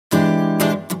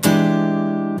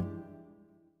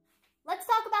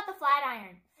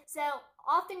iron. So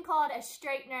often called a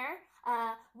straightener,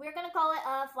 we're going to call it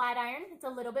a flat iron. It's a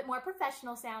little bit more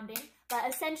professional sounding, but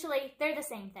essentially they're the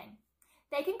same thing.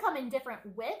 They can come in different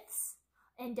widths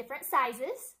and different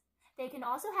sizes. They can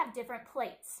also have different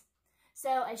plates. So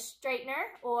a straightener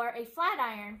or a flat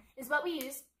iron is what we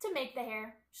use to make the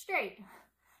hair straight.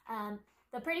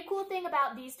 The pretty cool thing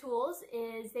about these tools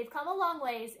is they've come a long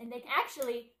ways and they can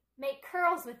actually make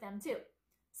curls with them too.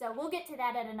 So we'll get to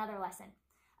that at another lesson.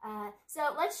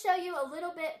 So let's show you a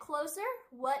little bit closer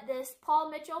what this Paul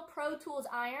Mitchell Pro Tools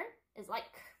iron is like.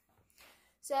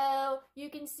 So you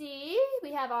can see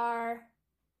we have our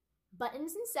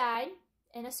buttons inside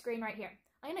and a screen right here.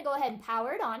 I'm going to go ahead and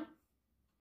power it on.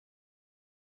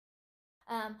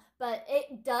 But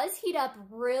it does heat up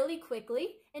really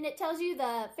quickly, and it tells you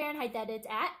the Fahrenheit that it's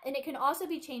at, and it can also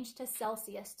be changed to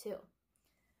Celsius too.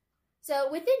 So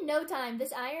within no time,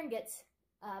 this iron gets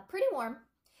pretty warm.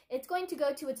 It's going to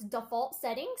go to its default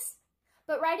settings,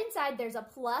 but right inside there's a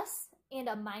plus and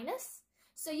a minus.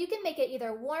 So you can make it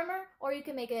either warmer or you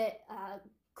can make it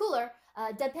cooler,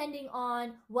 depending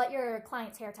on what your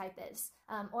client's hair type is,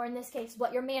 or in this case,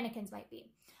 what your mannequins might be.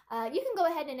 You can go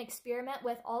ahead and experiment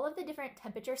with all of the different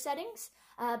temperature settings,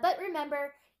 but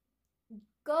remember,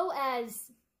 go as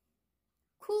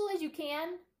cool as you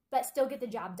can, but still get the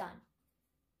job done.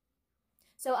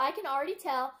 So I can already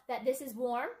tell that this is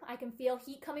warm. I can feel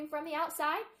heat coming from the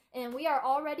outside, and we are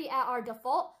already at our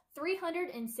default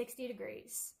 360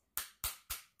 degrees.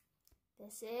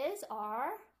 This is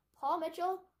our Paul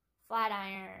Mitchell flat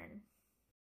iron.